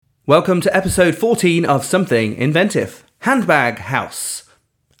Welcome to episode 14 of Something Inventive, Handbag House.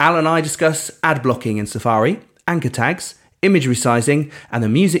 Al and I discuss ad blocking in Safari, anchor tags, image resizing, and the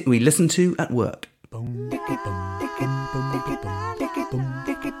music we listen to at work.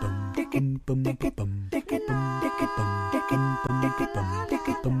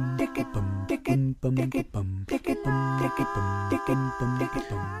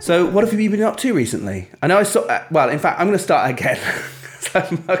 So, what have you been up to recently? I know I saw. Well, in fact, I'm going to start again.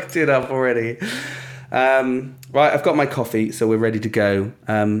 I've mucked it up already. Right, I've got my coffee, so we're ready to go.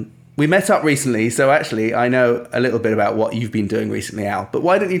 We met up recently, so actually I know a little bit about what you've been doing recently, Al. But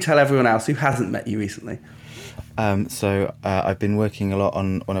why don't you tell everyone else who hasn't met you recently? I've been working a lot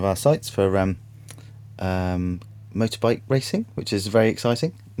on one of our sites for motorbike racing, which is very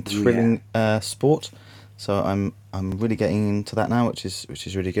exciting, thrilling sport. So I'm really getting into that now, which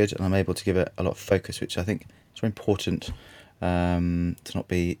is really good, and I'm able to give it a lot of focus, which I think is very important. To not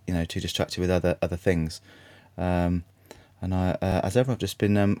be too distracted with other things, and I as ever I've just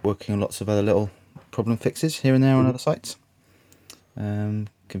been working on lots of other little problem fixes here and there on other sites,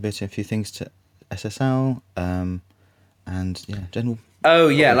 converting a few things to SSL, and general. Oh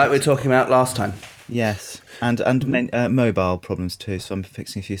yeah, like we were talking about last time. Yes, and mobile problems too. So I'm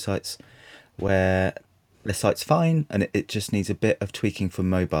fixing a few sites where the site's fine and it just needs a bit of tweaking for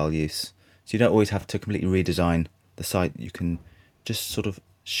mobile use. So you don't always have to completely redesign the site. You can just sort of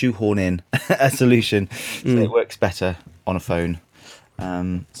shoehorn in a solution so it works better on a phone.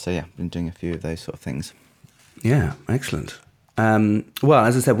 I've been doing a few of those sort of things. Yeah, excellent. Well,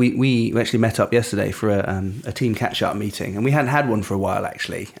 as I said, we actually met up yesterday for a team catch-up meeting, and we hadn't had one for a while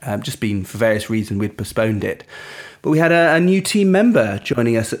actually. Just been for various reasons we'd postponed it. But we had a new team member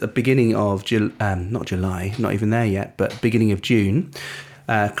joining us at the beginning of not July, not even there yet, but beginning of June.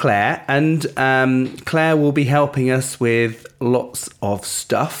 Claire, and Claire will be helping us with lots of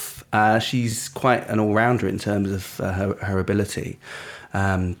stuff. She's quite an all-rounder in terms of her ability.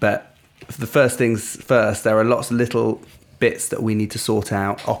 But the first things first, there are lots of little bits that we need to sort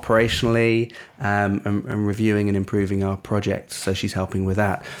out operationally, and reviewing and improving our project. So she's helping with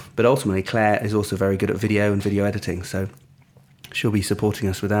that. But ultimately, Claire is also very good at video and video editing. So she'll be supporting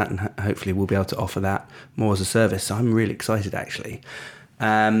us with that, and hopefully we'll be able to offer that more as a service. So I'm really excited, actually.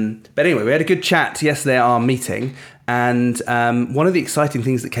 But anyway, we had a good chat yesterday at our meeting, and one of the exciting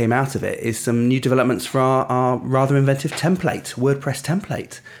things that came out of it is some new developments for our rather inventive template, WordPress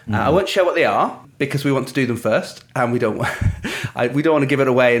template. I won't share what they are because we want to do them first, and we don't want to give it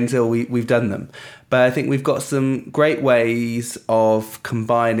away until we've done them. But I think we've got some great ways of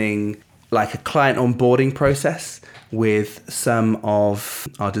combining like a client onboarding process with some of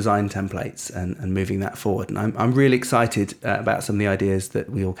our design templates and moving that forward. And I'm really excited about some of the ideas that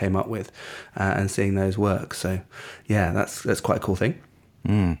we all came up with and seeing those work. So yeah, that's quite a cool thing.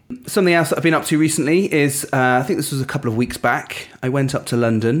 Something else that I've been up to recently is, I think this was a couple of weeks back, I went up to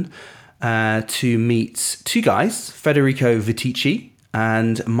London to meet two guys, Federico Vitici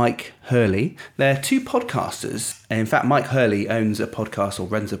and Mike Hurley. They're two podcasters. In fact, Mike Hurley owns a podcast or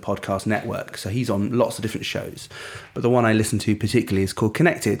runs a podcast network, so he's on lots of different shows. But the one I listen to particularly is called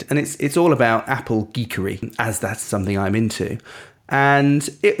Connected, and it's all about Apple geekery, as that's something I'm into. And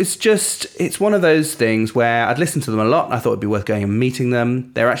it's one of those things where I'd listened to them a lot, and I thought it'd be worth going and meeting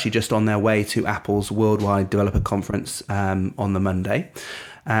them. They're actually just on their way to Apple's Worldwide Developer Conference on the Monday.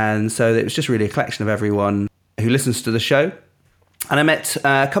 And so it was just really a collection of everyone who listens to the show. And I met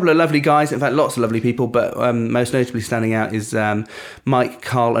a couple of lovely guys, in fact, lots of lovely people, but most notably standing out is Mike,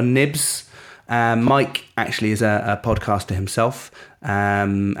 Carl and Nibs. Mike actually is a podcaster himself,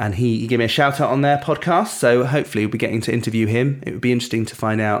 and he gave me a shout out on their podcast, so hopefully we'll be getting to interview him. It would be interesting to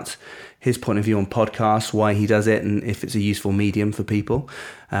find out his point of view on podcasts, why he does it, and if it's a useful medium for people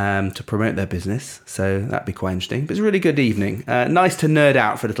to promote their business. So that'd be quite interesting. But it's a really good evening. Nice to nerd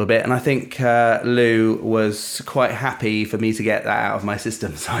out for a little bit, and I think Lou was quite happy for me to get that out of my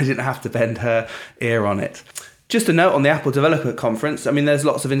system, so I didn't have to bend her ear on it. Just a note on the Apple Developer Conference. I mean, there's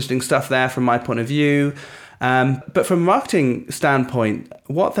lots of interesting stuff there from my point of view. But from a marketing standpoint,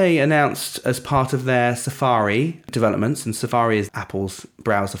 what they announced as part of their Safari developments, and Safari is Apple's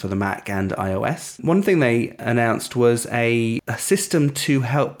browser for the Mac and iOS. One thing they announced was a system to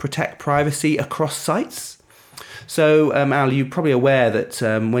help protect privacy across sites. So, Al, you're probably aware that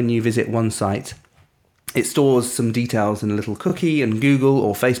when you visit one site, it stores some details in a little cookie, and Google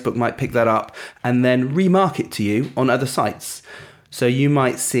or Facebook might pick that up and then remarket to you on other sites. So you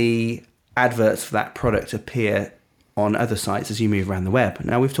might see adverts for that product appear on other sites as you move around the web.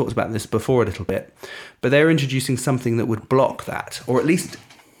 Now, we've talked about this before a little bit, but they're introducing something that would block that, or at least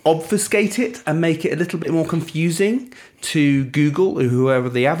obfuscate it and make it a little bit more confusing to Google or whoever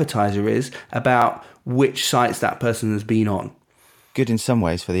the advertiser is about which sites that person has been on. Good in some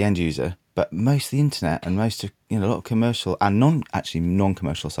ways for the end user, but most of the internet and most of a lot of commercial and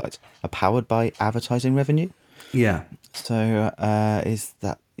non-commercial sites are powered by advertising revenue. Yeah. So is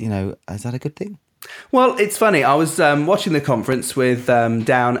that a good thing? Well, it's funny. I was watching the conference with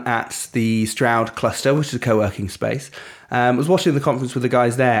down at the Stroud cluster, which is a co-working space. I was watching the conference with the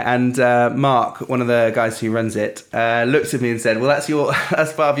guys there, and Mark, one of the guys who runs it, looked at me and said, "Well,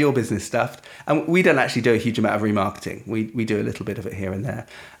 that's part of your business stuff." And we don't actually do a huge amount of remarketing. We do a little bit of it here and there.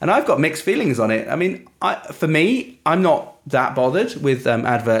 And I've got mixed feelings on it. I mean, for me, I'm not that bothered with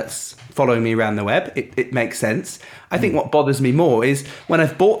adverts following me around the web. It makes sense. I think what bothers me more is when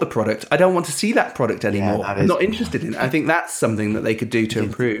I've bought the product, I don't want to see that product anymore. Yeah, I'm not interested in it. I think that's something that they could do to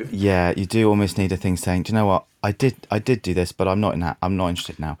improve. Yeah, you do almost need a thing saying, "Do you know what? I did do this, but I'm not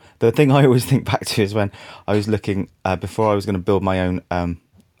interested now." The thing I always think back to is when I was looking before I was going to build my own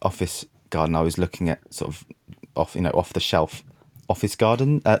office garden. I was looking at sort of off the shelf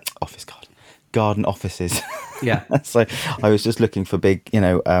garden offices. Yeah. So I was just looking for big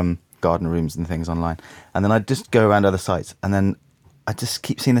garden rooms and things online, and then I'd just go around other sites, and then I just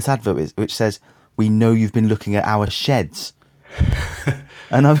keep seeing this advert which says, "We know you've been looking at our sheds."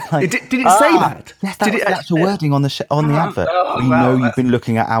 And I'm like, did it say that? Yes, that was the actual wording on the advert. We know you've been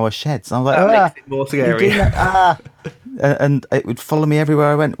looking at our sheds. And I was like, that makes it more scary. And it would follow me everywhere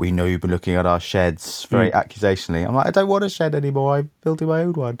I went. "We know you've been looking at our sheds," very accusationally. I'm like, I don't want a shed anymore. I'm building my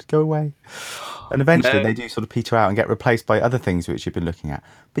own one. Go away. And eventually they do sort of peter out and get replaced by other things which you've been looking at.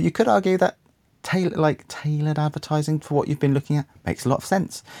 But you could argue that tailored advertising for what you've been looking at makes a lot of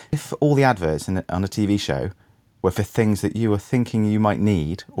sense. If all the adverts on a TV show were for things that you were thinking you might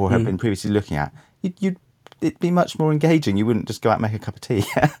need or have been previously looking at, it'd be much more engaging. You wouldn't just go out and make a cup of tea.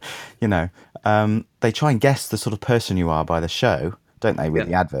 They try and guess the sort of person you are by the show, don't they, with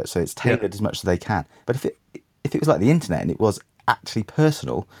the advert? So it's tailored as much as they can. But if it was like the internet and it was actually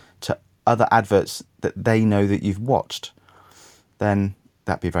personal to other adverts that they know that you've watched, then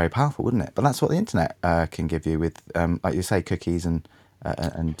that'd be very powerful, wouldn't it? But that's what the internet can give you with, like you say, cookies and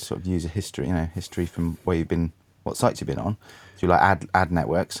sort of user history. History from where you've been, what sites you've been on, through like ad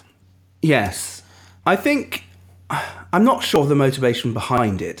networks. Yes. I think I'm not sure of the motivation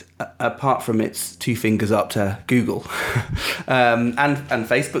behind it, apart from its two fingers up to Google and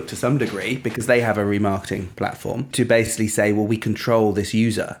Facebook to some degree, because they have a remarketing platform to basically say, well, we control this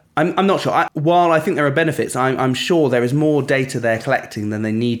user. I'm not sure. While I think there are benefits, I'm sure there is more data they're collecting than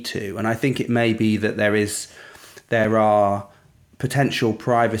they need to. And I think it may be that there are potential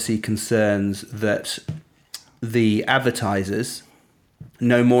privacy concerns that the advertisers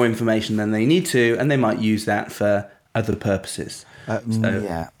know more information than they need to, and they might use that for other purposes.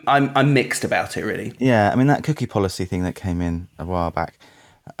 I'm mixed about it, really. Yeah, I mean, that cookie policy thing that came in a while back,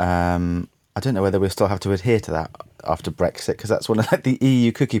 I don't know whether we still have to adhere to that after Brexit, because that's one of the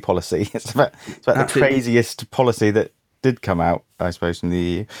EU cookie policy. It's about the craziest policy that did come out, I suppose, from the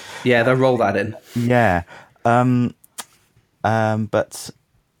EU. Yeah, they'll roll that in. Yeah. But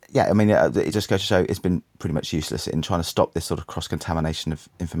yeah, I mean, it just goes to show it's been pretty much useless in trying to stop this sort of cross-contamination of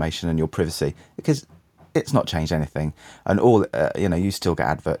information and your privacy, because it's not changed anything. And all, you still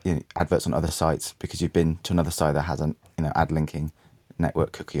get adverts on other sites because you've been to another site that has an ad linking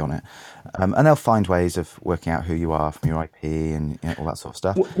network cookie on it. And they'll find ways of working out who you are from your IP and all that sort of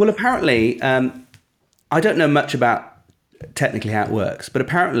stuff. Well, apparently, I don't know much about technically how it works, but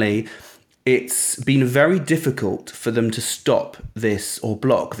apparently it's been very difficult for them to stop this or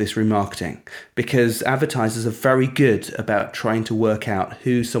block this remarketing, because advertisers are very good about trying to work out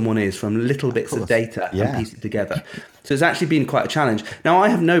who someone is from little bits of data and piece it together. So it's actually been quite a challenge. Now, I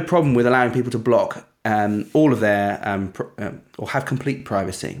have no problem with allowing people to block all of their or have complete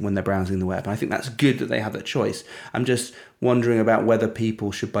privacy when they're browsing the web. And I think that's good that they have that choice. I'm just wondering about whether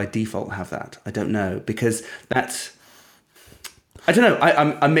people should by default have that. I don't know, because that's... I don't know.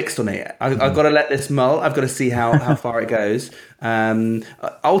 I'm mixed on it. I've got to let this mull. I've got to see how far it goes.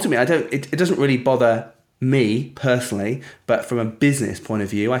 Ultimately, it doesn't really bother me personally, but from a business point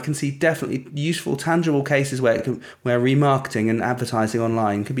of view, I can see definitely useful, tangible cases where remarketing and advertising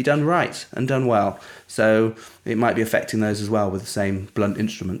online can be done right and done well. So it might be affecting those as well with the same blunt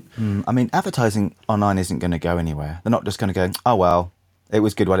instrument. I mean, advertising online isn't going to go anywhere. They're not just going to go, oh well, it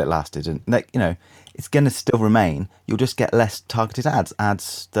was good while it lasted, and it's going to still remain. You'll just get less targeted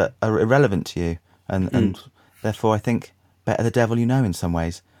ads that are irrelevant to you, and therefore I think better the devil you know in some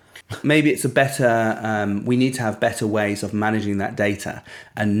ways. Maybe it's a better, we need to have better ways of managing that data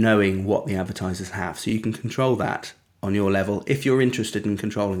and knowing what the advertisers have, so you can control that on your level if you're interested in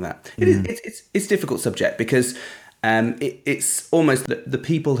controlling that. It's a difficult subject because it's almost the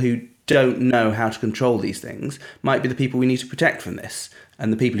people who don't know how to control these things might be the people we need to protect from this,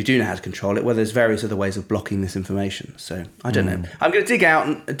 and the people who do know how to control it, well, there's various other ways of blocking this information. So I don't know. I'm going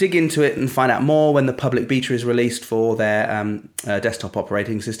to dig into it and find out more when the public beta is released for their desktop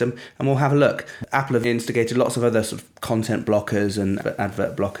operating system, and we'll have a look. Apple have instigated lots of other sort of content blockers and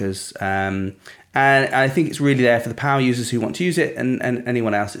advert blockers, and I think it's really there for the power users who want to use it, and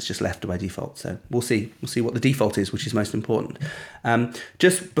anyone else, it's just left by default. So we'll see what the default is, which is most important.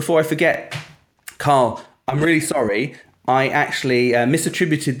 Just before I forget, Carl, I'm really sorry. I actually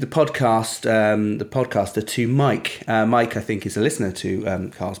misattributed the podcaster to Mike. Mike, I think, is a listener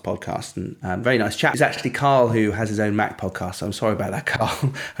to Carl's podcast, and very nice chap. It's actually Carl who has his own Mac podcast, so I'm sorry about that,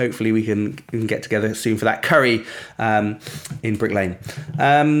 Carl. Hopefully we can get together soon for that curry in Brick Lane.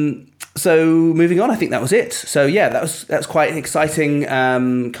 So moving on, I think that was it. So yeah, that's quite an exciting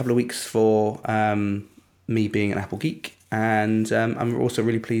couple of weeks for me being an Apple geek, and I'm also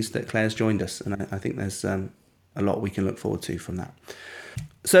really pleased that Claire's joined us, and I think there's a lot we can look forward to from that.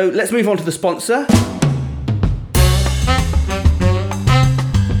 So let's move on to the sponsor.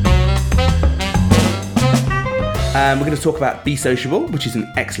 We're going to talk about Be Sociable, which is an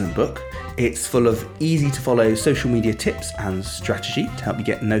excellent book. It's full of easy-to-follow social media tips and strategy to help you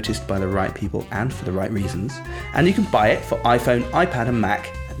get noticed by the right people and for the right reasons. And you can buy it for iPhone, iPad and Mac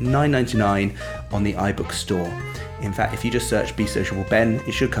at $9.99 on the iBook store. In fact, if you just search Be Sociable Ben,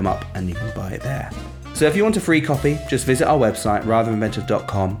 it should come up and you can buy it there. So if you want a free copy, just visit our website,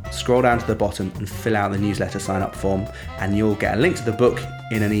 ratherinventive.com, scroll down to the bottom and fill out the newsletter sign-up form, and you'll get a link to the book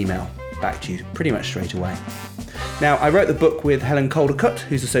in an email back to you pretty much straight away. Now, I wrote the book with Helen Caldercutt,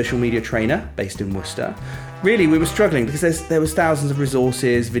 who's a social media trainer based in Worcester. Really, we were struggling because there was thousands of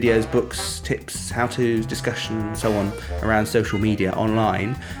resources, videos, books, tips, how-tos, discussion, and so on around social media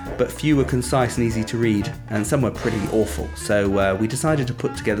online, but few were concise and easy to read, and some were pretty awful. So we decided to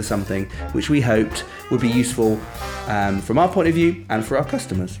put together something which we hoped would be useful from our point of view and for our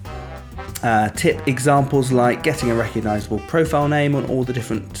customers. Tip examples like getting a recognisable profile name on all the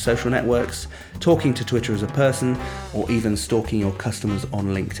different social networks, talking to Twitter as a person, or even stalking your customers on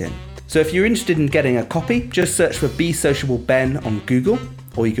LinkedIn. So if you're interested in getting a copy, just search for Be Sociable Ben on Google,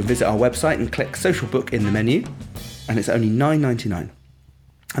 or you can visit our website and click Social Book in the menu, and it's only $9.99.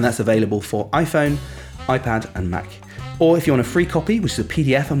 And that's available for iPhone, iPad and Mac. Or if you want a free copy, which is a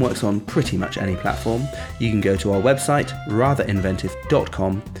PDF and works on pretty much any platform, you can go to our website,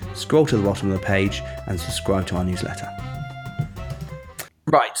 ratherinventive.com, scroll to the bottom of the page and subscribe to our newsletter.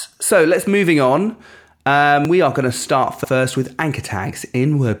 Right, so let's moving on. We are going to start first with anchor tags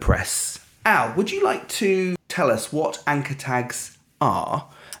in WordPress. Al, would you like to tell us what anchor tags are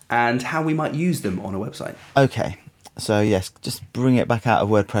and how we might use them on a website? Okay. So yes, just bring it back out of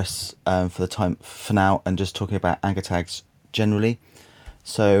WordPress for now, and just talking about anchor tags generally.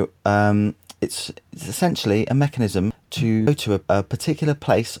 So it's essentially a mechanism to go to a particular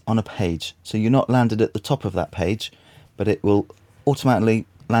place on a page. So you're not landed at the top of that page, but it will automatically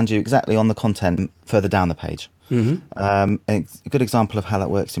land you exactly on the content further down the page. Mm-hmm. A good example of how that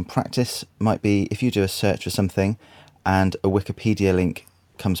works in practice might be if you do a search for something and a Wikipedia link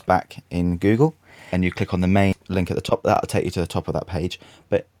comes back in Google, and you click on the main link at the top, that'll take you to the top of that page.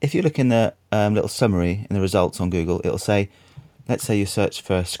 But if you look in the little summary in the results on Google, it'll say, let's say you search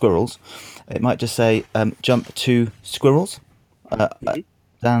for squirrels, it might just say jump to squirrels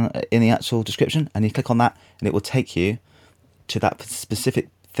down in the actual description, and you click on that and it will take you to that specific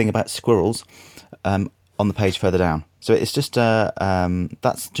thing about squirrels on the page further down. So it's just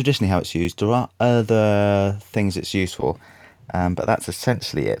that's traditionally how it's used. There are other things it's used for, but that's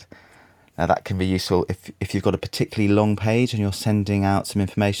essentially it. Now that can be useful if you've got a particularly long page and you're sending out some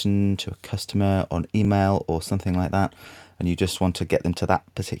information to a customer on email or something like that, and you just want to get them to that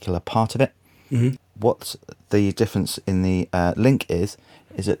particular part of it. Mm-hmm. What the difference in the link is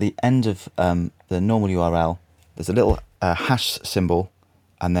at the end of the normal URL, there's a little hash symbol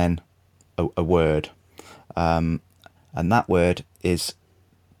and then a word. And that word is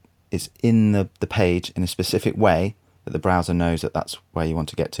in the page in a specific way that the browser knows that that's where you want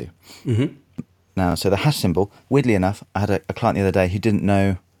to get to. Mm-hmm. Now, so the hash symbol, weirdly enough, I had a client the other day who didn't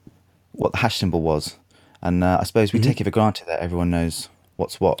know what the hash symbol was. And I suppose we take it for granted that everyone knows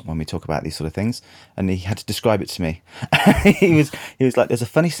what's what when we talk about these sort of things. And he had to describe it to me. he was like, there's a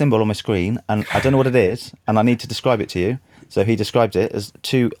funny symbol on my screen and I don't know what it is and I need to describe it to you. So he described it as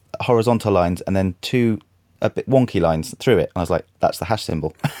 2 horizontal lines and then 2 a bit wonky lines through it. And I was like, that's the hash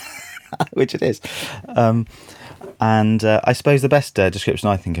symbol, which it is. And I suppose the best description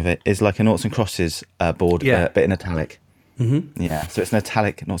I think of it is like a noughts and crosses board, Yeah. but in italic. Mm-hmm. Yeah, so it's an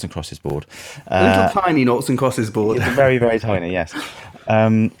italic noughts and crosses board. A little tiny noughts and crosses board. It's very, very tiny, yes.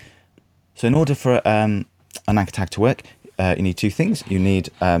 So in order for an anchor tag to work, you need two things. You need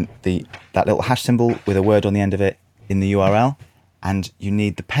that little hash symbol with a word on the end of it in the URL, and you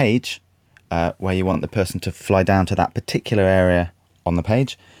need the page where you want the person to fly down to that particular area on the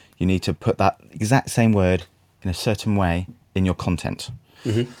page. You need to put that exact same word in a certain way in your content.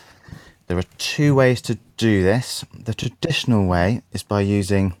 Mm-hmm. There are two ways to do this. The traditional way is by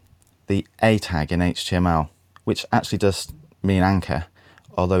using the A tag in HTML, which actually does mean anchor,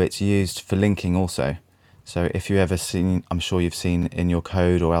 although it's used for linking also. So if you've ever seen, I'm sure you've seen in your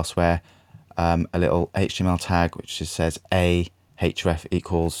code or elsewhere, a little HTML tag which just says a href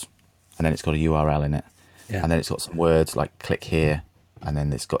equals, and then it's got a URL in it. Yeah. And then it's got some words like click here, and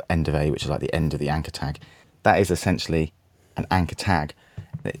then it's got end of a, which is like the end of the anchor tag. That is essentially an anchor tag,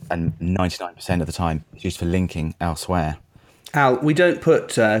 and 99% of the time it's used for linking elsewhere. Al, we don't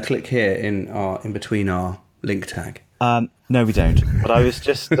put click here in between our link tag. No, we don't. But I was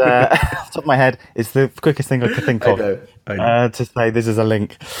just, off the top of my head, it's the quickest thing I could think of I know. to say this is a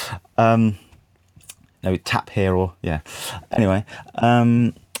link. No, tap here or, yeah. Anyway.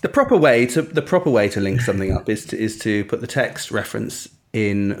 The proper way to link something up is to put the text reference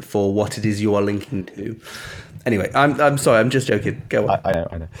in for what it is you are linking to. Anyway, I'm sorry, I'm just joking. Go on.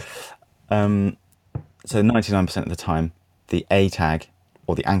 I know. So 99% of the time, the A tag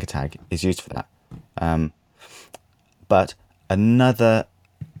or the anchor tag is used for that. But another,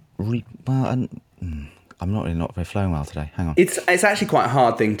 I'm not very flowing well today. Hang on. It's actually quite a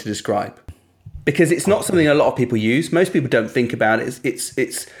hard thing to describe because it's not something a lot of people use. Most people don't think about it.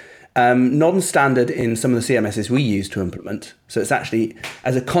 It's non-standard in some of the CMSs we use to implement. So it's actually,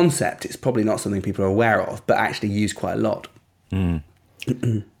 as a concept, it's probably not something people are aware of, but actually use quite a lot.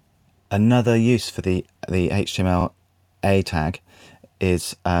 Another use for the HTML A tag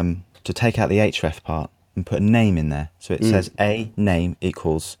is to take out the href part and put a name in there. So it says a name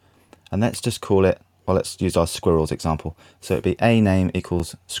equals, and let's just call it, well, let's use our squirrels example. So it'd be a name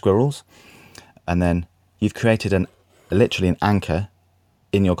equals squirrels. And then you've created literally an anchor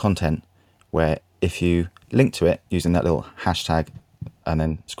in your content where if you link to it using that little hashtag and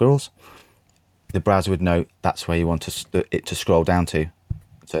then squirrels, the browser would know that's where you want it to scroll down to.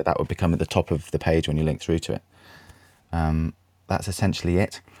 So that would become at the top of the page when you link through to it. That's essentially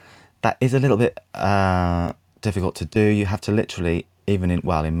it. That is a little bit difficult to do. You have to literally, even in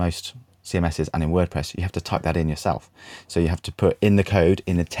most CMSs and in WordPress, you have to type that in yourself. So you have to put in the code,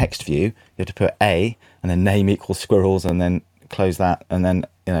 in the text view, you have to put a, and then name equals squirrels, and then close that, and then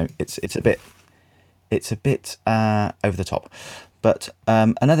it's a bit over the top. But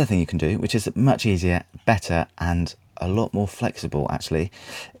another thing you can do, which is much easier, better, and a lot more flexible actually,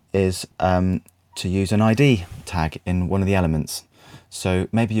 is to use an ID tag in one of the elements. So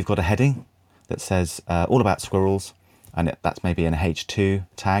maybe you've got a heading that says all about squirrels, and that's maybe an H2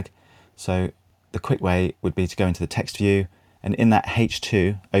 tag. So the quick way would be to go into the text view, and in that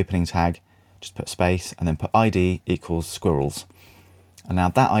H2 opening tag, just put space and then put ID equals squirrels. And now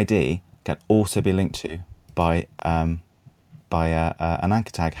that ID can also be linked to by an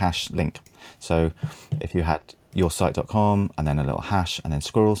anchor tag hash link. So if you had yoursite.com and then a little hash and then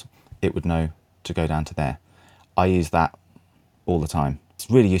squirrels, it would know to go down to there. I use that all the time. It's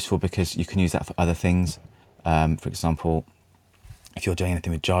really useful because you can use that for other things. For example, if you're doing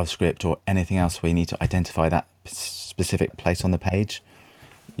anything with JavaScript or anything else where you need to identify that specific place on the page,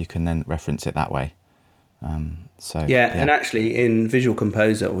 you can then reference it that way. And actually in Visual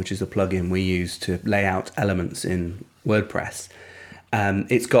Composer, which is a plugin we use to lay out elements in WordPress,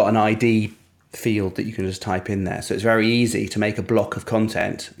 it's got an ID field that you can just type in there. So it's very easy to make a block of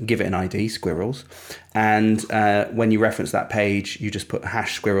content, give it an ID, squirrels, and when you reference that page, you just put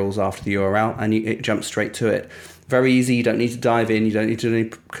hash squirrels after the URL and it jumps straight to it. Very easy, you don't need to dive in, you don't need to do any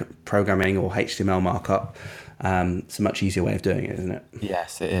programming or HTML markup. It's a much easier way of doing it, isn't it?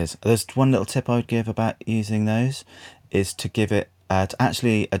 Yes, it is. There's one little tip I would give about using those is to give it, to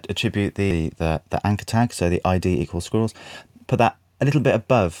actually attribute the anchor tag, so the ID equals squirrels, put that a little bit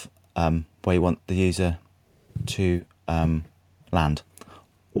above where you want the user to land,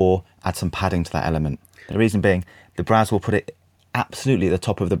 or add some padding to that element. The reason being, the browser will put it absolutely at the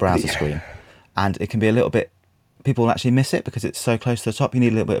top of the browser screen, and it can be a little bit, people will actually miss it because it's so close to the top, you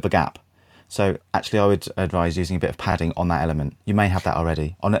need a little bit of a gap. So actually I would advise using a bit of padding on that element. You may have that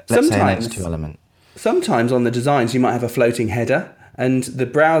already on, let's say, an H2 element. Sometimes on the designs you might have a floating header and the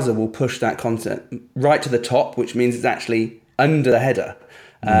browser will push that content right to the top, which means it's actually under the header.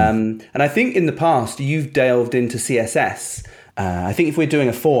 And I think in the past you've delved into CSS. I think if we're doing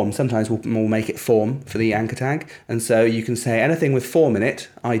a form, sometimes we'll make it form for the anchor tag. And so you can say anything with form in it,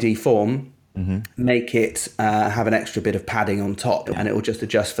 ID form, make it have an extra bit of padding on top, and it will just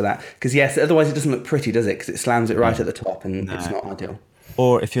adjust for that. Because yes, otherwise it doesn't look pretty, does it? Because it slams it right at the top, and it's not ideal.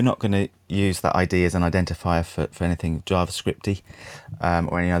 Or if you're not going to use that ID as an identifier for anything JavaScripty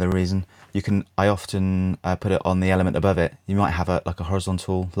or any other reason, I often put it on the element above it. You might have a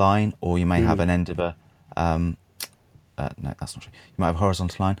horizontal line, or you may have an end of a no, that's not true. You might have a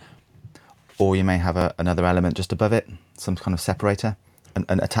horizontal line, or you may have another element just above it, some kind of separator, and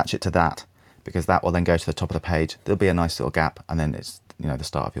attach it to that, because that will then go to the top of the page. There'll be a nice little gap, and then it's the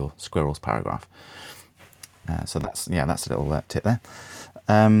start of your squirrels paragraph. So that's a little tip there.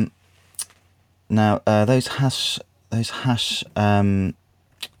 Now those hash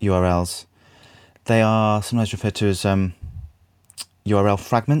URLs, they are sometimes referred to as URL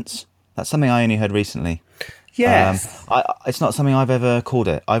fragments. That's something I only heard recently. Yes. It's not something I've ever called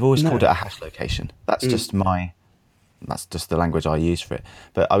it. I've always called it a hash location. That's just the language I use for it.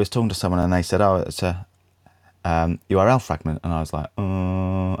 But I was talking to someone and they said, "Oh, it's a URL fragment," and I was like,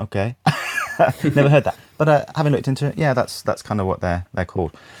 "Oh, okay." Never heard that. But having looked into it, yeah, that's kind of what they're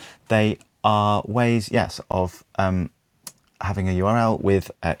called. They are ways, yes, of having a URL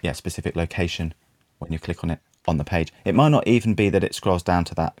with a specific location when you click on it on the page. It might not even be that it scrolls down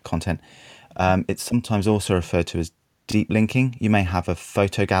to that content. It's sometimes also referred to as deep linking. You may have a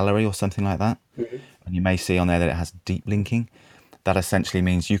photo gallery or something like that, and you may see on there that it has deep linking. That essentially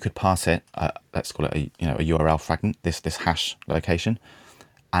means you could pass it, let's call it a URL fragment, this hash location,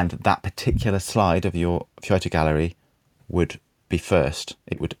 and that particular slide of your photo gallery would be first.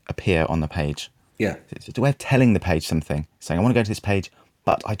 It would appear on the page. Yeah. It's a way of telling the page something, saying, I want to go to this page,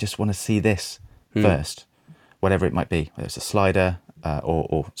 but I just want to see this first, whatever it might be, whether it's a slider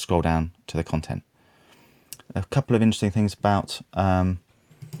or scroll down to the content. A couple of interesting things about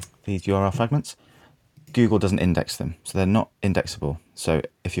these URL fragments. Google doesn't index them, so they're not indexable. So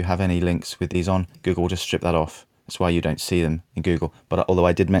if you have any links with these on, Google will just strip that off. That's why you don't see them in Google. But although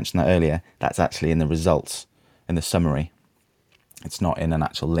I did mention that earlier, that's actually in the results, in the summary. It's not in an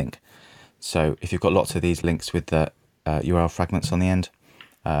actual link. So if you've got lots of these links with the URL fragments on the end,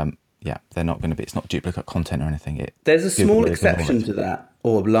 they're not going to be, it's not duplicate content or anything. There's a small exception to that,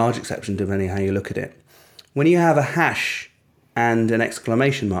 or a large exception depending on how you look at it. When you have a hash and an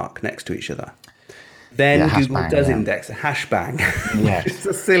exclamation mark next to each other, then Google does index a hash bang. Yes. It's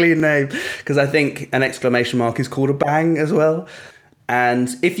a silly name, because I think an exclamation mark is called a bang as well.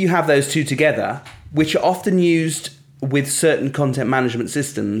 And if you have those two together, which are often used with certain content management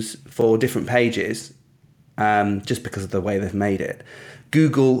systems for different pages, just because of the way they've made it,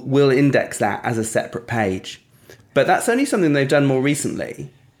 Google will index that as a separate page. But that's only something they've done more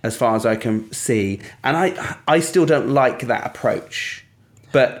recently, as far as I can see. And I still don't like that approach.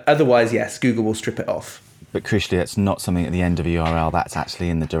 But otherwise, yes, Google will strip it off. But crucially, it's not something at the end of a URL. That's actually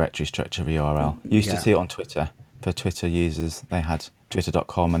in the directory structure of a URL. You used to see it on Twitter. For Twitter users, they had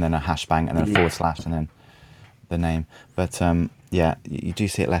twitter.com and then a hash bang and then a / and then the name. But you do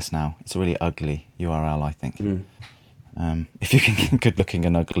see it less now. It's a really ugly URL, I think. If you can get good looking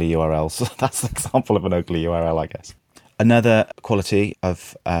and ugly URLs, that's an example of an ugly URL, I guess. Another quality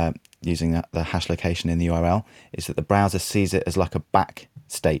of using the hash location in the URL is that the browser sees it as like a back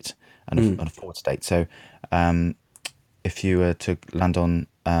state and a forward state. So if you were to land on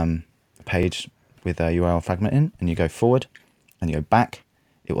a page with a URL fragment in and you go forward and you go back,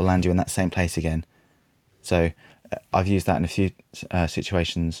 it will land you in that same place again. So I've used that in a few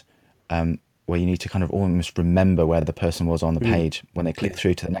situations where you need to kind of almost remember where the person was on the page when they click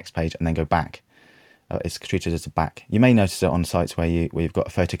through to the next page and then go back. It's treated as a back. You may notice it on sites where you've got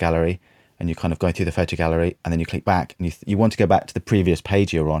a photo gallery and you kind of go through the photo gallery and then you click back and you want to go back to the previous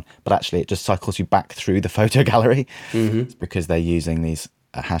page you're on, but actually it just cycles you back through the photo gallery. It's because they're using these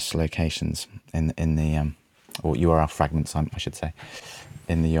hash locations in the or URL fragments, I should say,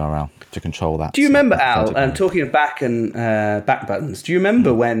 in the URL to control that. Do you remember, Al, talking of back and back buttons, do you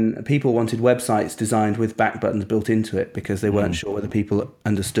remember when people wanted websites designed with back buttons built into it because they weren't sure whether people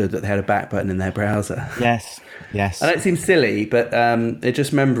understood that they had a back button in their browser? Yes. I know it seems silly, but I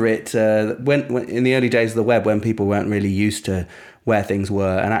just remember it when in the early days of the web, when people weren't really used to where things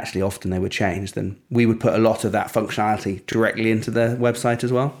were, and actually often they were changed, then we would put a lot of that functionality directly into the website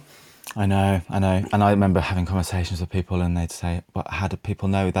as well. I know. And I remember having conversations with people and they'd say, well, how do people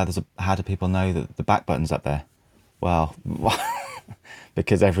know that the back button's up there? Well,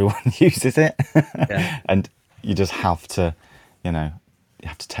 because everyone uses it. And you just have to, you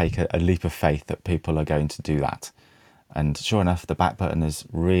have to take a leap of faith that people are going to do that. And sure enough, the back button has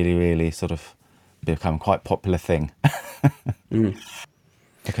really, really sort of become quite a popular thing.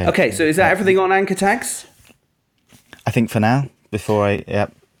 Okay, so is that everything on anchor tags? I think for now, before I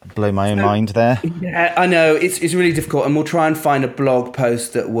blow my own mind there. Yeah, I know it's really difficult, and we'll try and find a blog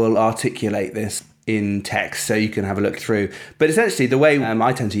post that will articulate this in text so you can have a look through. But essentially, the way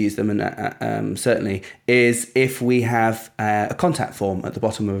I tend to use them, and certainly, is if we have a contact form at the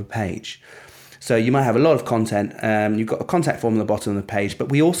bottom of a page. So you might have a lot of content. You've got a contact form at the bottom of the page, but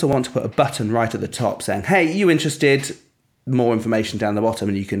we also want to put a button right at the top saying, "Hey, you interested?" More information down the bottom,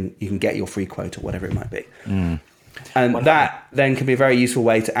 and you can get your free quote or whatever it might be. And that then can be a very useful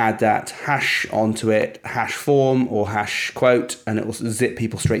way to add that hash onto it, hash form or hash quote, and it will zip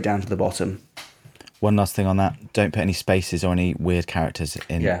people straight down to the bottom. One last thing on that: don't put any spaces or any weird characters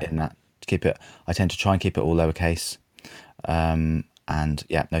in that. Keep it. I tend to try and keep it all lowercase, and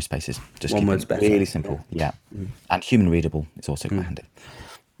no spaces. Just One keep word's it better. really simple. Yeah, and human readable is also quite handy.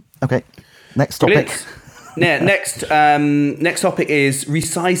 Okay, next topic. Brilliant. Next topic is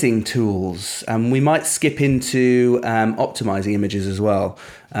resizing tools. We might skip into optimizing images as well.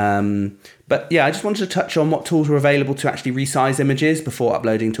 But yeah, I just wanted to touch on what tools are available to actually resize images before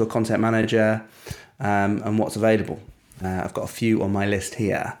uploading to a content manager, and what's available. I've got a few on my list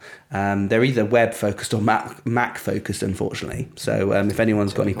here. They're either web focused or Mac focused, unfortunately. So if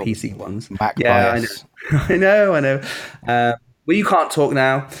anyone's got any PC ones, Mac bias. I know. Well, you can't talk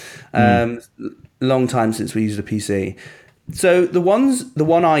now. Long time since we used a PC. So the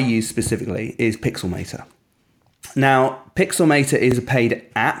one I use specifically is Pixelmator. Now, Pixelmator is a paid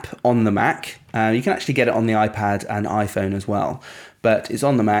app on the Mac. You can actually get it on the iPad and iPhone as well, but it's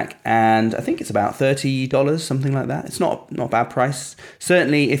on the Mac, and I think it's about $30, something like that. It's not a bad price.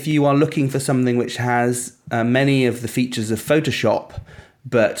 Certainly, if you are looking for something which has many of the features of Photoshop,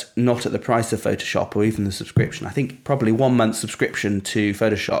 but not at the price of Photoshop or even the subscription. I think probably 1 month subscription to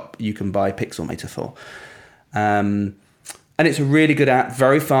Photoshop you can buy Pixelmator for. And it's a really good app,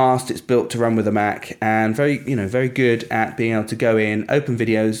 very fast. It's built to run with a Mac, and very good at being able to go in, open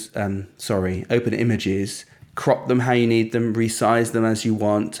images, crop them how you need them, resize them as you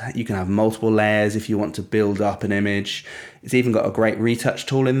want. You can have multiple layers if you want to build up an image. It's even got a great retouch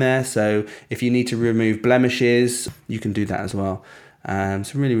tool in there. So if you need to remove blemishes, you can do that as well. Some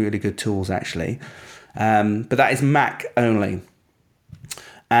really, really good tools, actually. But that is Mac only.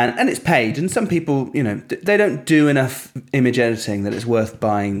 And it's paid. And some people, they don't do enough image editing that it's worth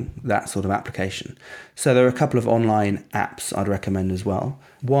buying that sort of application. So there are a couple of online apps I'd recommend as well.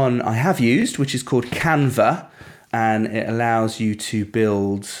 One I have used, which is called Canva. And it allows you to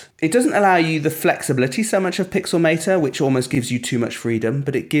build... It doesn't allow you the flexibility so much of Pixelmator, which almost gives you too much freedom,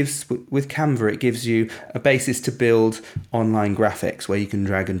 but with Canva, it gives you a basis to build online graphics where you can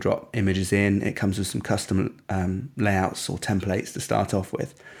drag and drop images in. It comes with some custom layouts or templates to start off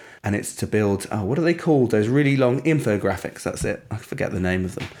with. And it's to build, what are they called? Those really long infographics, that's it. I forget the name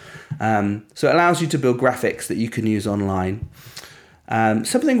of them. So it allows you to build graphics that you can use online.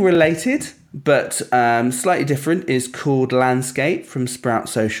 Something related, but slightly different, is called Landscape from Sprout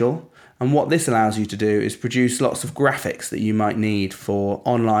Social. And what this allows you to do is produce lots of graphics that you might need for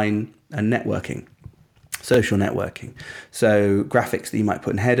online and networking, social networking. So graphics that you might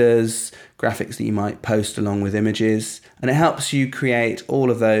put in headers, graphics that you might post along with images. And it helps you create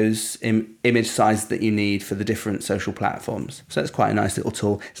all of those image sizes that you need for the different social platforms. So it's quite a nice little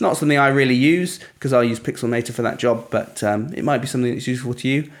tool. It's not something I really use because I use Pixelmator for that job, but it might be something that's useful to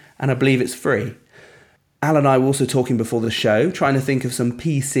you. And I believe it's free. Al and I were also talking before the show, trying to think of some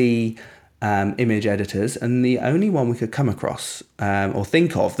PC image editors, and the only one we could come across or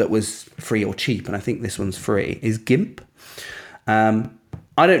think of that was free or cheap, and I think this one's free, is GIMP. I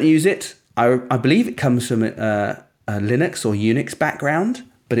don't use it. I believe it comes from a Linux or Unix background,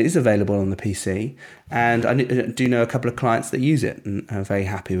 but it is available on the PC, and I do know a couple of clients that use it and are very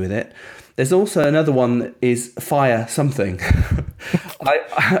happy with it. There's also another one that is Fire something.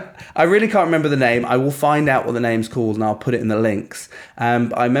 I really can't remember the name. I will find out what the name's called and I'll put it in the links.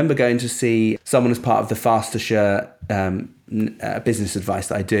 I remember going to see someone as part of the Fastershare business advice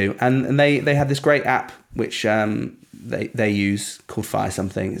that I do, and they had this great app which they use called Fire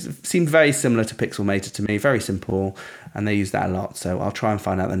something. It seemed very similar to Pixelmator to me, very simple, and they use that a lot. So I'll try and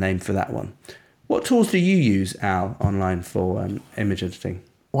find out the name for that one. What tools do you use, Al, online for image editing?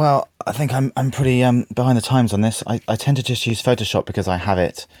 Well, I think I'm pretty behind the times on this. I tend to just use Photoshop because I have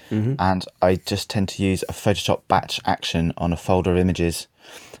it, and I just tend to use a Photoshop batch action on a folder of images,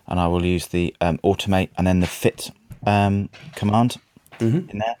 and I will use the automate and then the fit command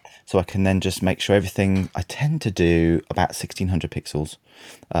in there. So I can then just make sure everything, I tend to do about 1600 pixels,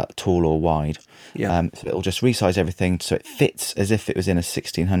 tall or wide. Yeah. So it'll just resize everything so it fits as if it was in a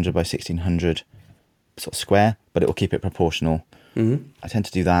 1600 by 1600 sort of square, but it will keep it proportional. I tend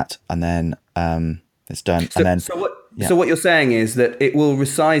to do that, and then it's done. So, and then so what you're saying is that it will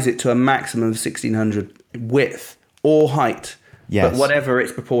resize it to a maximum of 1600 width or height. Yes. But whatever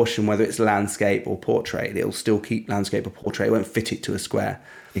its proportion, whether it's landscape or portrait, it'll still keep landscape or portrait. It won't fit it to a square.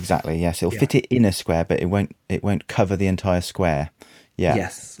 Exactly. Yes, it'll fit it in a square, but it won't cover the entire square. Yeah.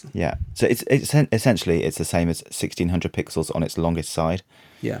 Yes. Yeah. So it's essentially it's the same as 1600 pixels on its longest side.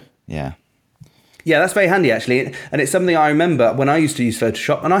 Yeah. Yeah. Yeah, that's very handy actually, and it's something I remember when I used to use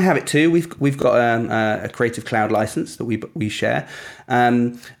Photoshop, and I have it too. We've got a Creative Cloud license that we share,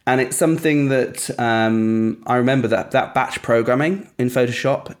 and it's something that I remember that batch programming in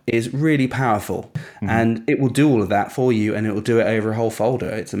Photoshop is really powerful, and it will do all of that for you, and it will do it over a whole folder.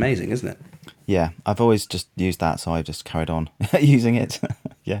 It's amazing, isn't it? Yeah, I've always just used that, so I've just carried on using it.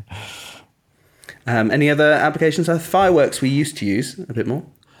 Yeah. Any other applications? Fireworks we used to use a bit more.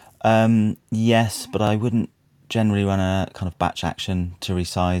 Yes, but I wouldn't generally run a kind of batch action to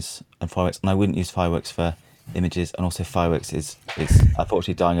resize and Fireworks, and I wouldn't use Fireworks for images, and also Fireworks is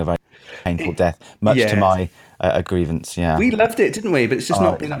unfortunately dying a very painful death, much to my grievance. Yeah, we loved it, didn't we? But it's just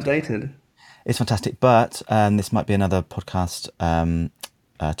not been updated. It's fantastic, but this might be another podcast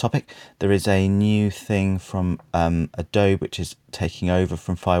topic. There is a new thing from Adobe which is taking over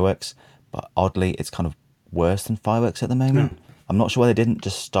from Fireworks, but oddly, it's kind of worse than Fireworks at the moment. I'm not sure why they didn't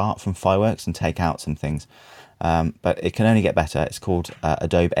just start from Fireworks and take out some things, but it can only get better. It's called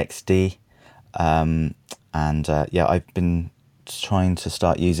Adobe XD, and I've been trying to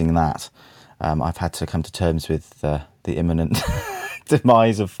start using that. I've had to come to terms with the imminent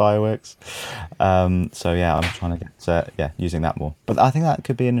demise of Fireworks, so yeah, I'm trying to get using that more. But I think that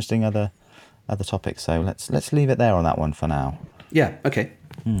could be interesting other topics. So let's leave it there on that one for now. Yeah. Okay.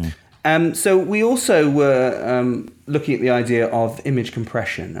 So we also were looking at the idea of image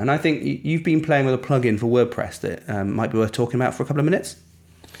compression, and I think you've been playing with a plugin for WordPress that might be worth talking about for a couple of minutes.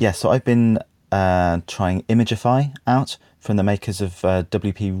 Yeah, so I've been trying Imagify out from the makers of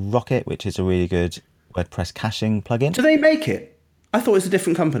WP Rocket, which is a really good WordPress caching plugin. Do they make it? I thought it was a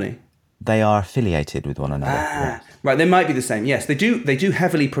different company. They are affiliated with one another. Yeah. Right, they might be the same. Yes, they do. They do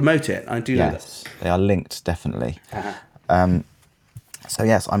heavily promote it. I do know that. They are linked, definitely. So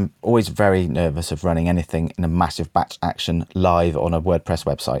yes, I'm always very nervous of running anything in a massive batch action live on a WordPress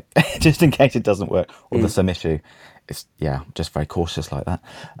website, just in case it doesn't work or there's some issue. It's just very cautious like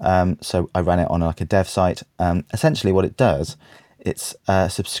that. So I ran it on like a dev site. Essentially, what it does, it's a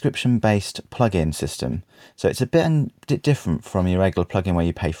subscription-based plugin system. So it's a bit different from your regular plugin where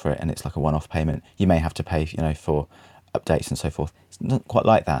you pay for it and it's like a one-off payment. You may have to pay, for updates and so forth. It's not quite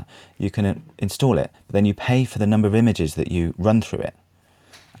like that. You can install it, but then you pay for the number of images that you run through it.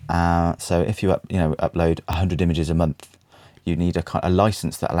 So if you upload 100 images a month, you need a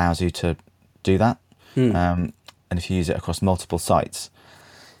license that allows you to do that. And if you use it across multiple sites,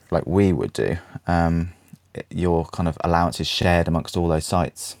 like we would do, your kind of allowance is shared amongst all those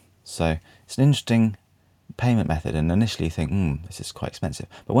sites. So it's an interesting payment method. And initially you think, this is quite expensive.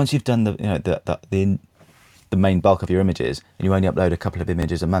 But once you've done the main bulk of your images, and you only upload a couple of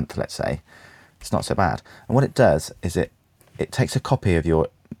images a month, let's say, it's not so bad. And what it does is it takes a copy of your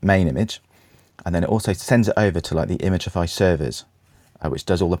main image, and then it also sends it over to like the Imagify servers, which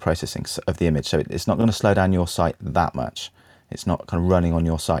does all the processing of the image. So it's not going to slow down your site that much. It's not kind of running on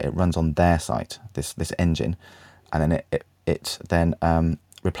your site. It runs on their site, this engine, and then it then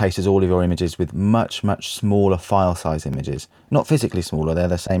replaces all of your images with much, much smaller file size images. Not physically smaller, they're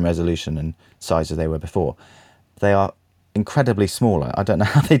the same resolution and size as they were before. They are incredibly smaller. I don't know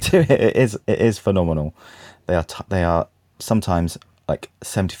how they do it. It is phenomenal. They are sometimes like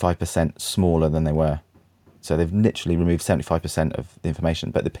 75% smaller than they were. So they've literally removed 75% of the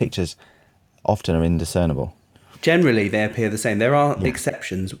information, but the pictures often are indiscernible. Generally, they appear the same. There are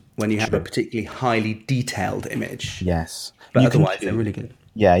exceptions when you have a particularly highly detailed image. Yes. But otherwise, they're really good.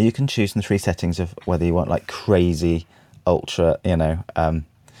 Yeah, you can choose in 3 settings of whether you want like crazy, ultra,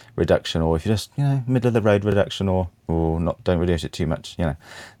 reduction, or if you're just, middle of the road reduction, or not, don't reduce it too much,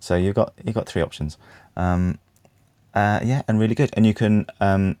 So you've got 3 options. And really good. And you can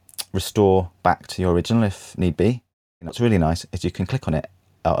restore back to your original if need be. And what's really nice is you can click on it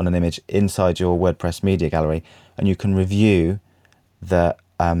on an image inside your WordPress media gallery, and you can review the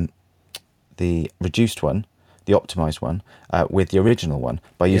reduced one, the optimized one, with the original one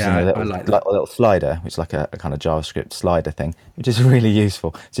by using a little slider, which is like a kind of JavaScript slider thing, which is really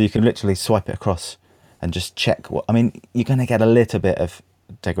useful. So you can literally swipe it across and just check what. I mean, you're going to get a little bit of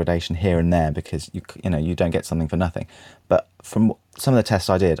degradation here and there because you don't get something for nothing. But from some of the tests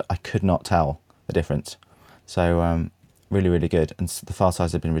I did, I could not tell the difference. So really, really good, and the file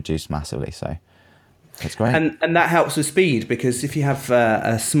size had been reduced massively. So it's great. And that helps with speed, because if you have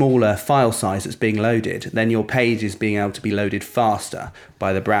a smaller file size that's being loaded, then your page is being able to be loaded faster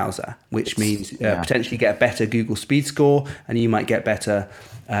by the browser, which means potentially get a better Google speed score, and you might get better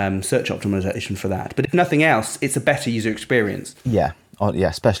search optimization for that. But if nothing else, it's a better user experience. Yeah,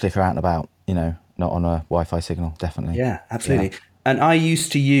 especially if you're out and about, not on a Wi-Fi signal, definitely. Yeah, absolutely. Yeah. And I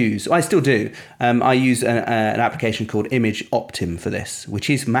still do, I use an application called Image Optim for this, which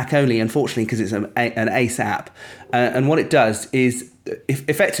is Mac only, unfortunately, because it's an Ace app. And what it does is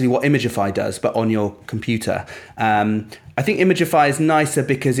effectively what Imagify does, but on your computer. I think Imagify is nicer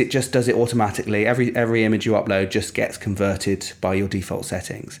because it just does it automatically. Every image you upload just gets converted by your default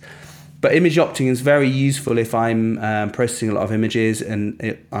settings. But Image Optim is very useful if I'm processing a lot of images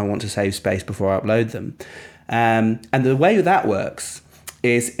and I want to save space before I upload them. And the way that works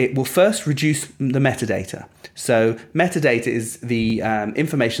is it will first reduce the metadata. So metadata is the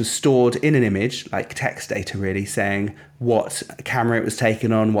information stored in an image, like text data really, saying what camera it was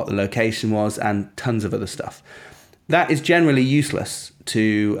taken on, what the location was, and tons of other stuff. That is generally useless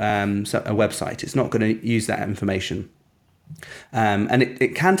to a website. It's not going to use that information. And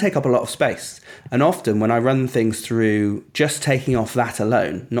it can take up a lot of space. And often when I run things through just taking off that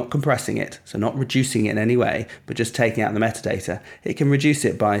alone, not compressing it, so not reducing it in any way, but just taking out the metadata, it can reduce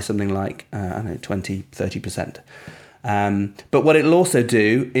it by something like, 20, 30%. But what it'll also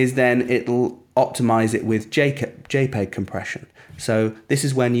do is then it'll optimize it with JPEG compression. So this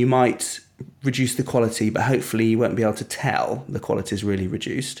is when you might reduce the quality, but hopefully you won't be able to tell the quality is really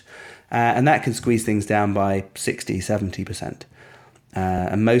reduced. And that can squeeze things down by 60, 70%.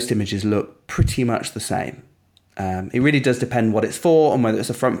 And most images look pretty much the same. It really does depend what it's for, and whether it's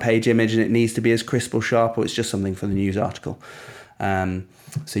a front page image and it needs to be as crisp or sharp, or it's just something for the news article.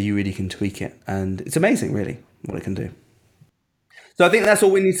 So you really can tweak it. And it's amazing, really, what it can do. So I think that's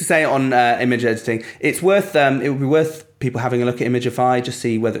all we need to say on image editing. It's worth it would be worth people having a look at Imagify, just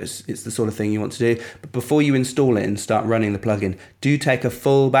see whether it's the sort of thing you want to do. But before you install it and start running the plugin, do take a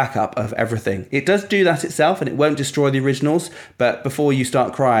full backup of everything. It does do that itself, and it won't destroy the originals. But before you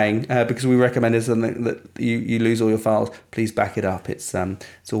start crying, because we recommended something that you lose all your files, please back it up. It's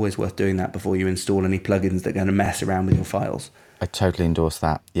always worth doing that before you install any plugins that are going to mess around with your files. I totally endorse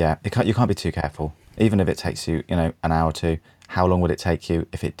that. Yeah, you can't be too careful. Even if it takes you, an hour or two, how long would it take you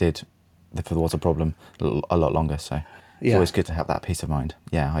if there was a problem? A lot longer. So it's always good to have that peace of mind.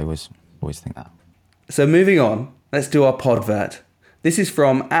 Yeah, I always think that. So moving on, let's do our podvert. This is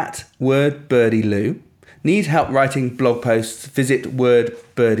from @WordBirdieLou. Need help writing blog posts? Visit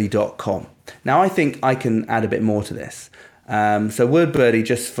wordbirdie.com. Now I think I can add a bit more to this. So WordBirdie,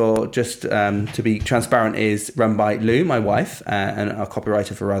 just to be transparent, is run by Lou, my wife, and our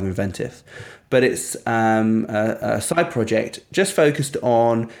copywriter for Rather Inventive. But it's a side project just focused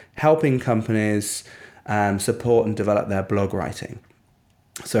on helping companies support and develop their blog writing.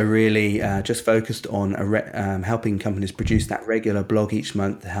 So really just focused on helping companies produce that regular blog each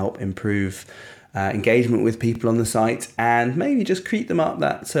month to help improve engagement with people on the site, and maybe just creep them up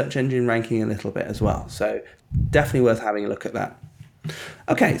that search engine ranking a little bit as well. So definitely worth having a look at that.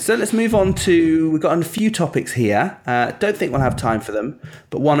 Okay, so let's move on to, we've got a few topics here. Don't think we'll have time for them,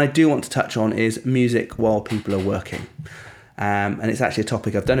 but one I do want to touch on is music while people are working. And it's actually a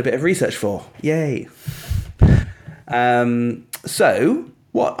topic I've done a bit of research for. Yay! So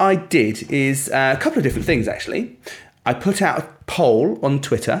what I did is a couple of different things, actually. I put out a poll on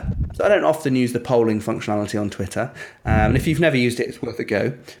Twitter. So I don't often use the polling functionality on Twitter. And if you've never used it, it's worth a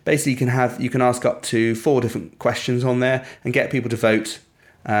go. Basically, you can ask up to 4 different questions on there and get people to vote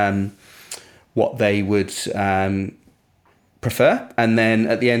what they would prefer. And then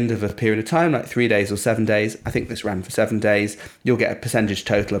at the end of a period of time, like 3 days or 7 days, I think this ran for 7 days, you'll get a percentage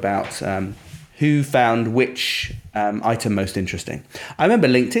total about who found which item most interesting. I remember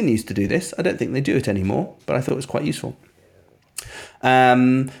LinkedIn used to do this. I don't think they do it anymore, but I thought it was quite useful.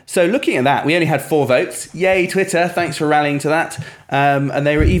 So looking at that, we only had 4 votes. Yay, Twitter. Thanks for rallying to that. And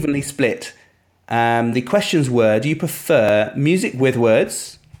they were evenly split. The questions were, do you prefer music with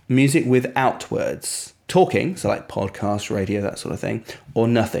words, music without words, talking, so like podcast, radio, that sort of thing, or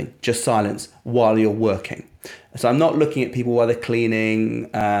nothing, just silence while you're working? So I'm not looking at people while they're cleaning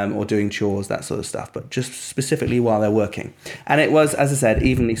or doing chores, that sort of stuff, but just specifically while they're working. And it was, as I said,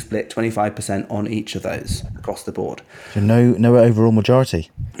 evenly split, 25% on each of those across the board. So no overall majority?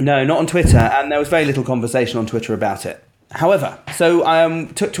 No, not on Twitter. And there was very little conversation on Twitter about it. However, so I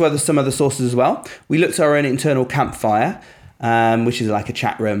took to some other sources as well. We looked at our own internal campfire, which is like a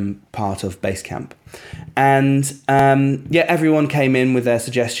chat room part of Basecamp. And everyone came in with their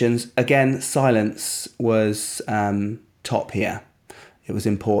suggestions. Again, silence was top here. It was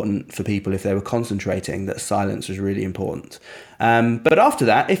important for people, if they were concentrating, that silence was really important. But after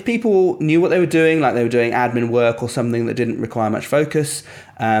that, if people knew what they were doing, like they were doing admin work or something that didn't require much focus,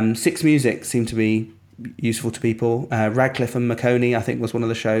 Six Music seemed to be useful to people. Radcliffe and Maconie, I think, was one of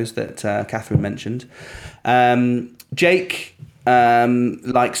the shows that Catherine mentioned. Jake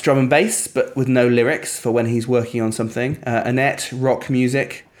likes drum and bass, but with no lyrics for when he's working on something. Annette, rock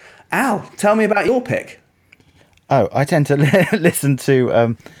music. Al, tell me about your pick. Oh, I tend to listen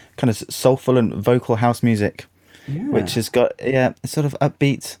to kind of soulful and vocal house music, which has got it's sort of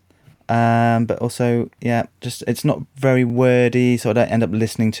upbeat, but also just it's not very wordy, so I don't end up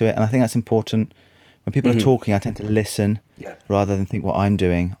listening to it. And I think that's important. When people are talking, I tend to listen rather than think what I'm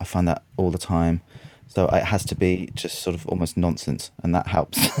doing. I find that all the time. So it has to be just sort of almost nonsense, and that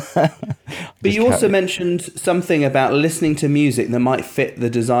helps. But you also mentioned something about listening to music that might fit the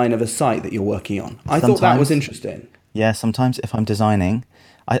design of a site that you're working on. I thought that was interesting. Yeah, sometimes if I'm designing,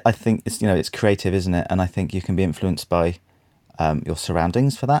 I think it's creative, isn't it? And I think you can be influenced by your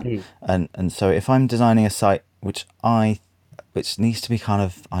surroundings for that. And so if I'm designing a site which needs to be kind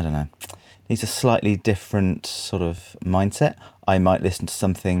of, I don't know, needs a slightly different sort of mindset, I might listen to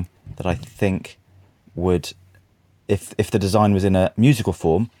something that I think would, if the design was in a musical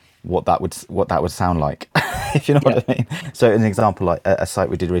form, what that would sound like, if you know what I mean. So an example, like a site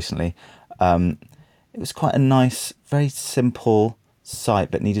we did recently, it was quite a nice, very simple site,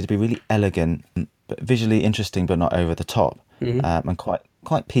 but needed to be really elegant, but visually interesting, but not over the top, and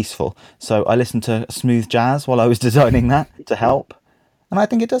quite peaceful. So I listened to smooth jazz while I was designing that to help, and I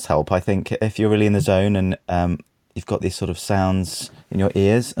think it does help. I think if you're really in the zone and you've got these sort of sounds in your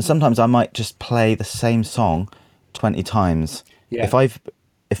ears, and sometimes I might just play the same song 20 times. Yeah.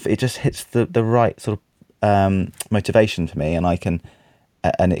 If it just hits the right sort of motivation for me, and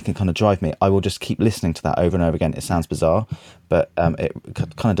it can kind of drive me, I will just keep listening to that over and over again. It sounds bizarre, but it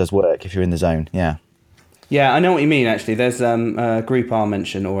kind of does work if you're in the zone. Yeah. Yeah, I know what you mean, actually. There's a group I'll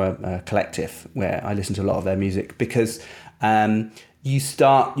mention, or a collective, where I listen to a lot of their music, because you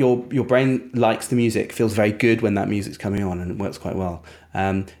start, your brain likes the music, feels very good when that music's coming on, and it works quite well.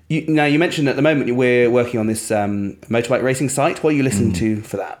 You mentioned at the moment we're working on this motorbike racing site. What are you listening to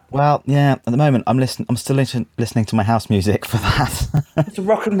for that? Well, yeah, at the moment I'm still listening to my house music for that. It's a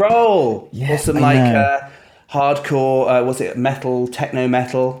rock and roll. Yeah, or some hardcore, was it metal, techno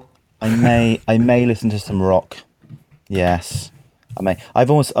metal? I may listen to some rock. Yes, I may. I'm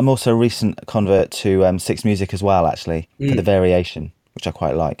also a recent convert to Six Music as well, actually, for the variation, which I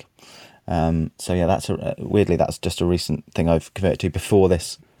quite like. So yeah, weirdly that's just a recent thing I've converted to before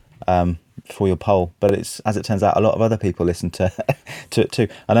this, before your poll. But it's, as it turns out, a lot of other people listen to it too,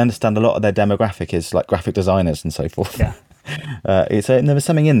 and I understand a lot of their demographic is like graphic designers and so forth. Yeah. So there was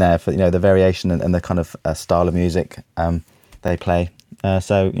something in there for the variation and the kind of style of music they play.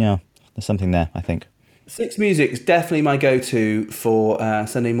 So there's something there, I think. Six Music is definitely my go-to for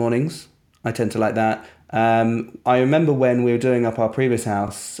Sunday mornings. I tend to like that. I remember when we were doing up our previous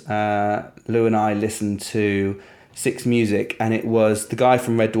house, Lou and I listened to Six Music, and it was the guy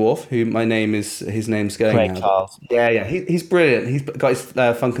from Red Dwarf, his name's going Craig now. Charles. Yeah, he's brilliant. He's got his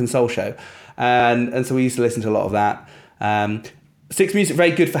Funk and Soul show, and so we used to listen to a lot of that. Six Music,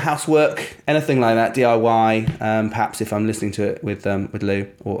 very good for housework, anything like that, DIY. Perhaps if I'm listening to it with Lou,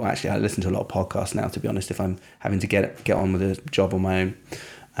 or actually I listen to a lot of podcasts now, to be honest, if I'm having to get on with a job on my own.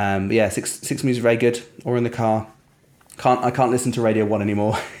 But yeah, Six Music, very good. Or in the car. I can't listen to Radio 1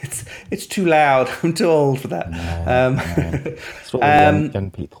 anymore. It's too loud. I'm too old for that. No. It's what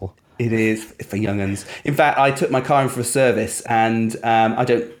young people. It is for young'uns. In fact, I took my car in for a service, and I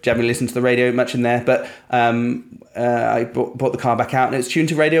don't generally listen to the radio much in there, but I brought the car back out, and it's tuned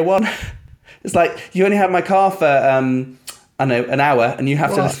to Radio 1. It's like, you only have my car for, an hour, and you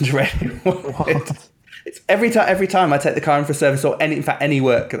have to listen to Radio 1. It's every time I take the car in for service, or any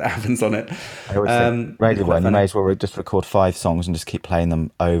work that happens on it. I always think Radio 1, you may as well just record 5 songs and just keep playing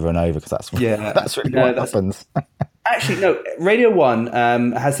them over and over, because that's really what happens. Actually, no, Radio 1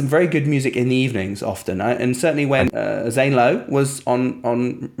 has some very good music in the evenings often. And certainly when Zane Lowe was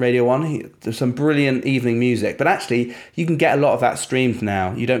on Radio 1, there's some brilliant evening music. But actually, you can get a lot of that streamed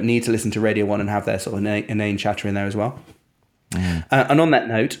now. You don't need to listen to Radio 1 and have their sort of inane chatter in there as well. And on that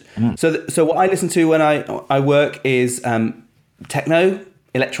note, so what I listen to when I work is techno,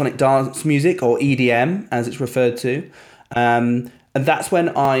 electronic dance music, or EDM as it's referred to, and that's when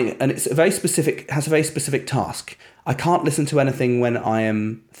and it's has a very specific task. I can't listen to anything when I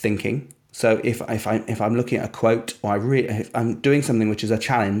am thinking. So if I'm looking at a quote, or if I'm doing something which is a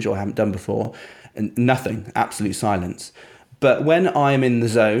challenge or I haven't done before, and nothing, absolute silence. But when I'm in the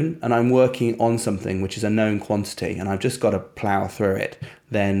zone and I'm working on something which is a known quantity and I've just got to plow through it,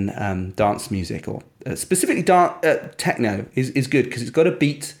 then dance music, or specifically techno is good, because it's got a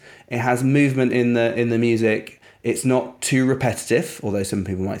beat, it has movement in the music. It's not too repetitive, although some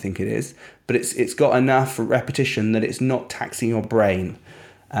people might think it is, but it's got enough repetition that it's not taxing your brain,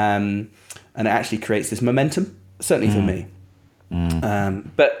 and it actually creates this momentum. Certainly for me.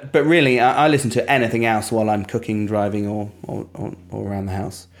 But really, I listen to anything else while I'm cooking, driving, or around the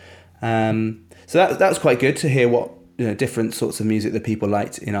house. So that was quite good to hear what different sorts of music that people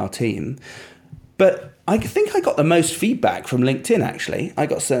liked in our team. But I think I got the most feedback from LinkedIn. Actually,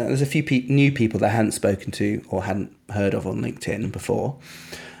 there's a few new people that I hadn't spoken to or hadn't heard of on LinkedIn before,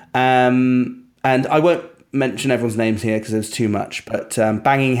 and I won't mention everyone's names here because there's too much. But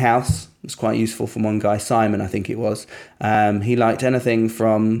Banging House was quite useful from one guy, Simon, I think it was. He liked anything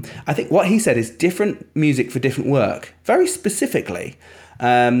from, I think what he said is different music for different work, very specifically.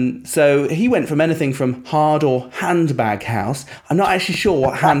 So he went from anything from hard or handbag house. I'm not actually sure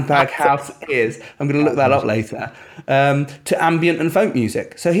what handbag house is. I'm going to look that up later. To ambient and folk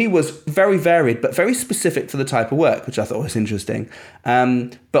music. So he was very varied, but very specific for the type of work, which I thought was interesting.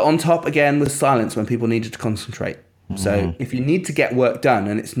 But on top, again, was silence when people needed to concentrate. So if you need to get work done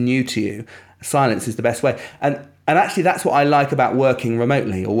and it's new to you, silence is the best way. And actually, that's what I like about working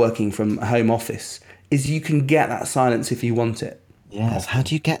remotely or working from a home office, is you can get that silence if you want it. Yes. How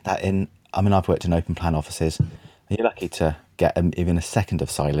do you get that in? I mean, I've worked in open plan offices. You're lucky to get even a second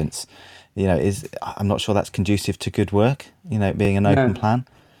of silence. I'm not sure that's conducive to good work, being an open plan.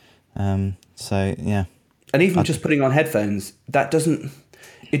 So, yeah. And even just putting on headphones,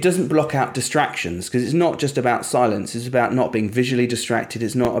 it doesn't block out distractions, because it's not just about silence. It's about not being visually distracted.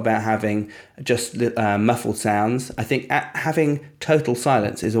 It's not about having just muffled sounds. I think having total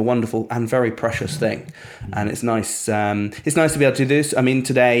silence is a wonderful and very precious thing. And it's nice. It's nice to be able to do this. I mean,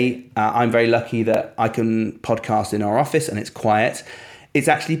 today I'm very lucky that I can podcast in our office and it's quiet. It's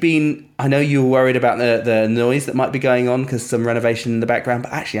actually been, I know you were worried about the noise that might be going on because some renovation in the background,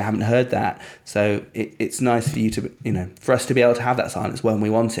 but actually I haven't heard that. So it's nice for you to, for us to be able to have that silence when we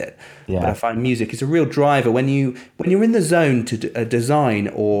want it. Yeah. But I find music is a real driver when you're in the zone to design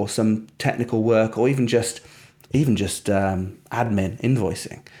or some technical work, or even just admin,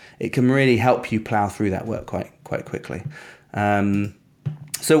 invoicing. It can really help you plow through that work quite quickly.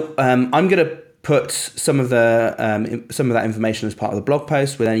 So I'm going to put some of that information as part of the blog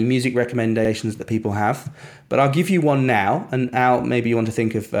post with any music recommendations that people have. But I'll give you one now, and Al, maybe you want to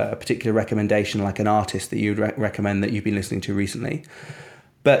think of a particular recommendation, like an artist that you'd recommend that you've been listening to recently.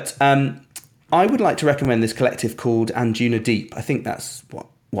 But I would like to recommend this collective called Anjuna Deep. I think that's what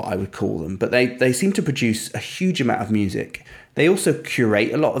I would call them. But they seem to produce a huge amount of music. They also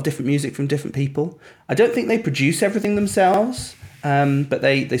curate a lot of different music from different people. I don't think they produce everything themselves, but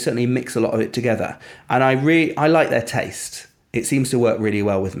they certainly mix a lot of it together. And I like their taste. It seems to work really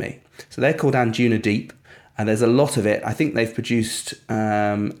well with me. So they're called Anjuna Deep, and there's a lot of it. I think they've produced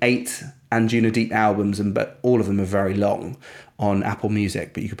 8 Anjuna Deep albums, but all of them are very long on Apple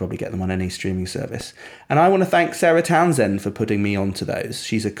Music, but you could probably get them on any streaming service. And I want to thank Sarah Townsend for putting me onto those.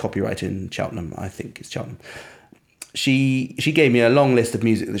 She's a copywriter in Cheltenham. I think it's Cheltenham. She gave me a long list of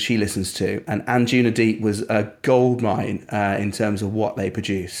music that she listens to, and Anjuna Deep was a goldmine in terms of what they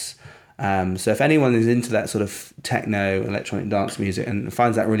produce. So if anyone is into that sort of techno, electronic dance music and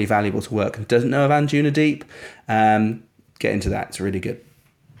finds that really valuable to work and doesn't know of Anjuna Deep, get into that. It's really good.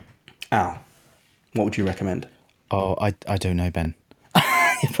 Al, what would you recommend? Oh, I don't know, Ben.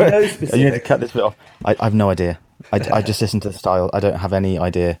 No you need to cut this bit off. I have no idea. I just listen to the style. I don't have any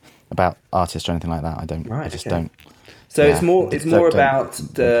idea about artists or anything like that. I don't. Right, I just don't. So yeah, it's more about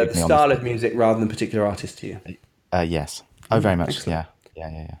the style of music rather than particular artists to you. Yes. Oh, very much. Excellent.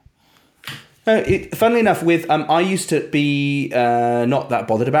 Yeah. No, funnily enough, I used to be not that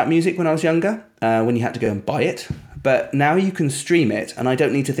bothered about music when I was younger, when you had to go and buy it. But now you can stream it, and I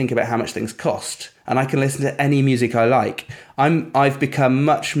don't need to think about how much things cost, and I can listen to any music I like. I've become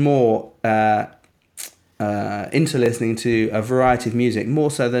much more into listening to a variety of music, more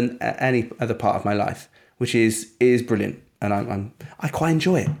so than any other part of my life, which is brilliant, and I quite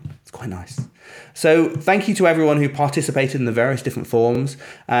enjoy it. It's quite nice. So thank you to everyone who participated in the various different forums.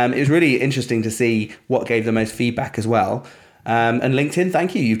 It was really interesting to see what gave the most feedback as well. And LinkedIn,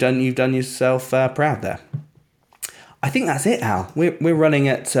 thank you. You've done yourself proud there. I think that's it, Al. We're running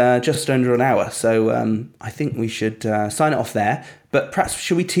at just under an hour, so I think we should sign it off there. But perhaps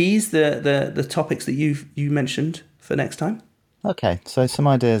should we tease the topics that you mentioned for next time. Okay, so some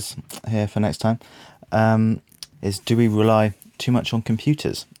ideas here for next time is, do we rely too much on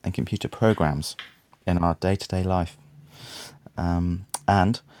computers and computer programs in our day-to-day life?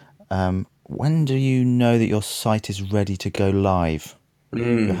 And when do you know that your site is ready to go live?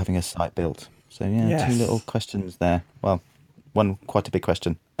 You're having a site built. So yeah, Yes. two little questions there. Well, one quite a big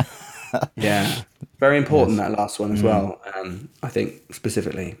question. Yeah, very important, Yes. that last one as well. I think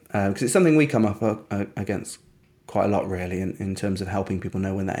specifically because it's something we come up against quite a lot, really, in terms of helping people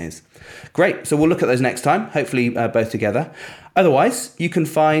know when that is. Great. So we'll look at those next time, hopefully both together. Otherwise, you can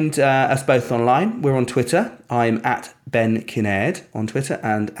find us both online. We're on Twitter. I'm at Ben Kinnaird on Twitter,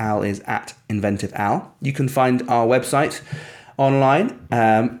 and Al is at Inventive Al. You can find our website online,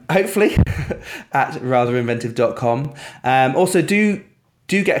 hopefully, at ratherinventive.com. Also, do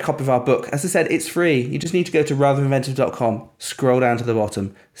get a copy of our book. As I said, it's free. You just need to go to ratherinventive.com, scroll down to the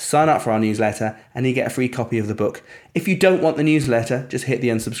bottom, sign up for our newsletter, and you get a free copy of the book. If you don't want the newsletter, just hit the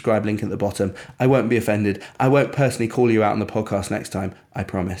unsubscribe link at the bottom. I won't be offended. I won't personally call you out on the podcast next time, I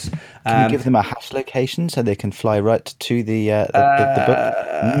promise. Can you give them a hash location so they can fly right to the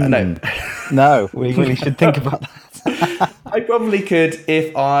book? No. No, we really should think about that. I probably could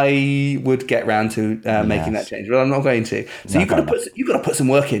if I would get round to making that change, but I'm not going to. So you've got to put some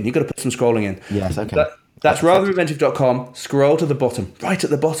work in. You've got to put some scrolling in. Yes, okay. That's ratherinventive.com. Scroll to the bottom, right at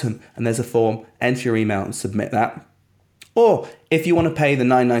the bottom, and there's a form. Enter your email and submit that. Or if you want to pay the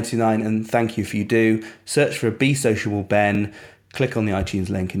 $9.99, and thank you if you do, search for Be Sociable Ben. Click on the iTunes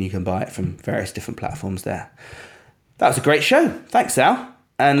link, and you can buy it from various different platforms there. That was a great show. Thanks, Al,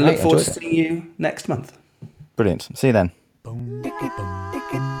 and look forward to seeing you next month. Brilliant. See you then.